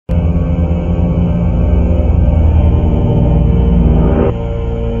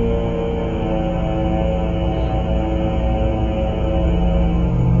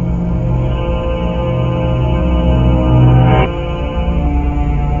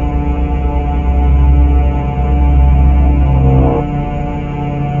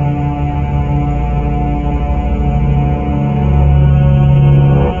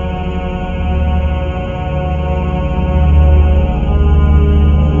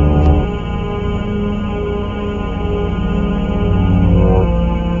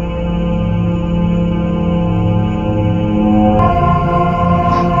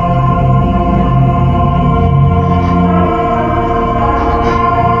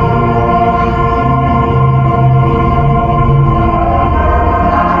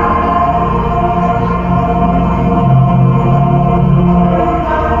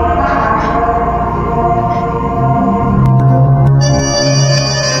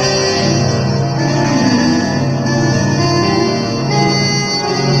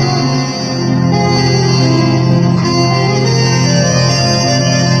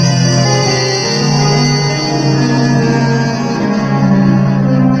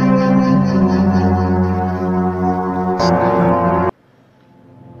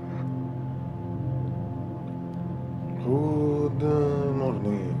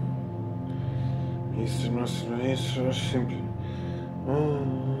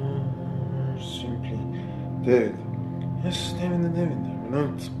David. Yes, David.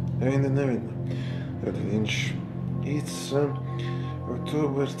 Not David. Lynch. It's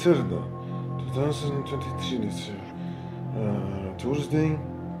October 3rd, 2023. It's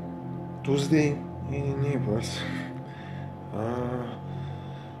Tuesday in Naples.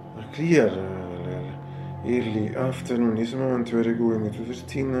 Clear early afternoon. This moment we're going to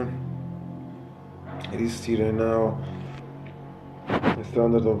 13. It is still right now. The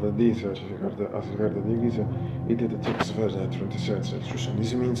standard of the day, as regards the degrees, it takes Fahrenheit 27 Celsius. And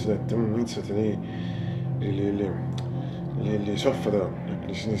this means that it's today really suffer down.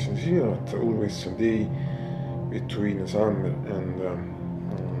 But always a day between summer and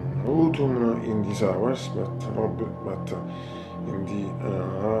autumn in these hours, but in the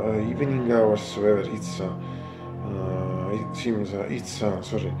evening hours, however, it seems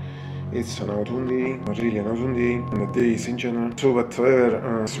it's an autumn day, not really an autumn day, and the days in general. So, but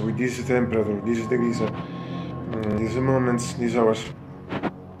however, with this temperature, these degrees, these moments, these hours,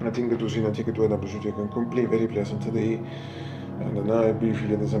 I think to have a complete, very pleasant day, and now I briefly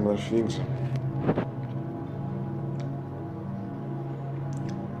feel the summer things.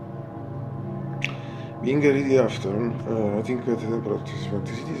 Being early afternoon, I think that the temperature is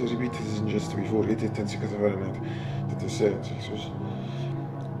repeated just before 8 10 Fahrenheit, that is Celsius.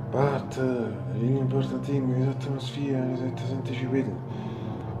 But the really important thing is atmosphere is anticipated.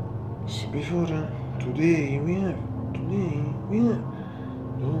 So before today we have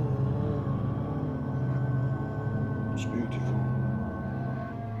it's beautiful.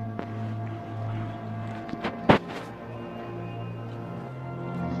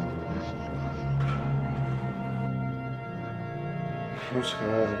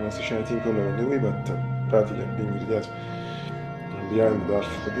 I think all over the way, but practically being radiated behind the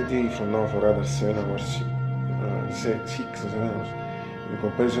half of the day from now for other 7 hours, 6 or 7 hours. In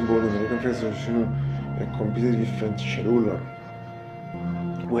comparison, the comparison is completely different schedule.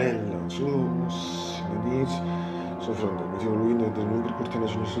 Well, so from the material window, the new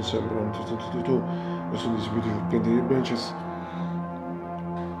coordination is also around 22, also these beautiful painted branches.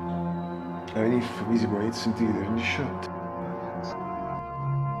 Even if visible, it's indeed in the shot.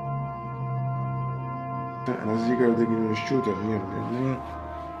 And as regards the shooter near me,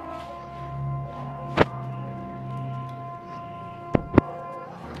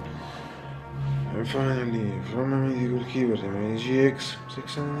 and finally, from a medical keeper, my GX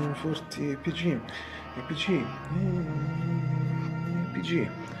 640 APG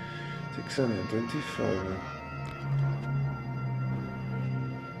 625.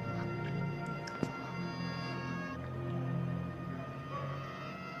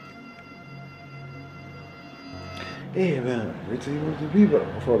 E beh, the people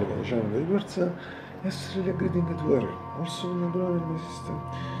following the reports essere agreeing to work. Also in the problem system.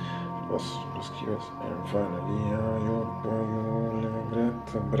 Los kios and finally you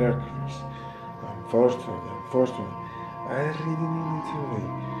get breakfast. Unfortunately, I really need it away.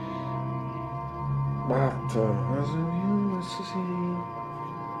 But as you see,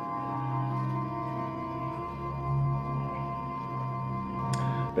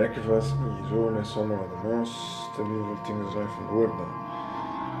 breakfast is always one of the most beautiful things I've in the world now.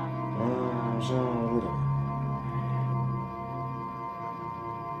 So good.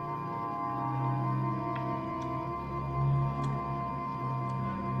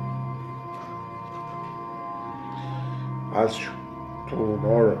 I'll see you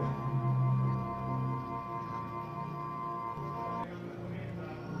tomorrow.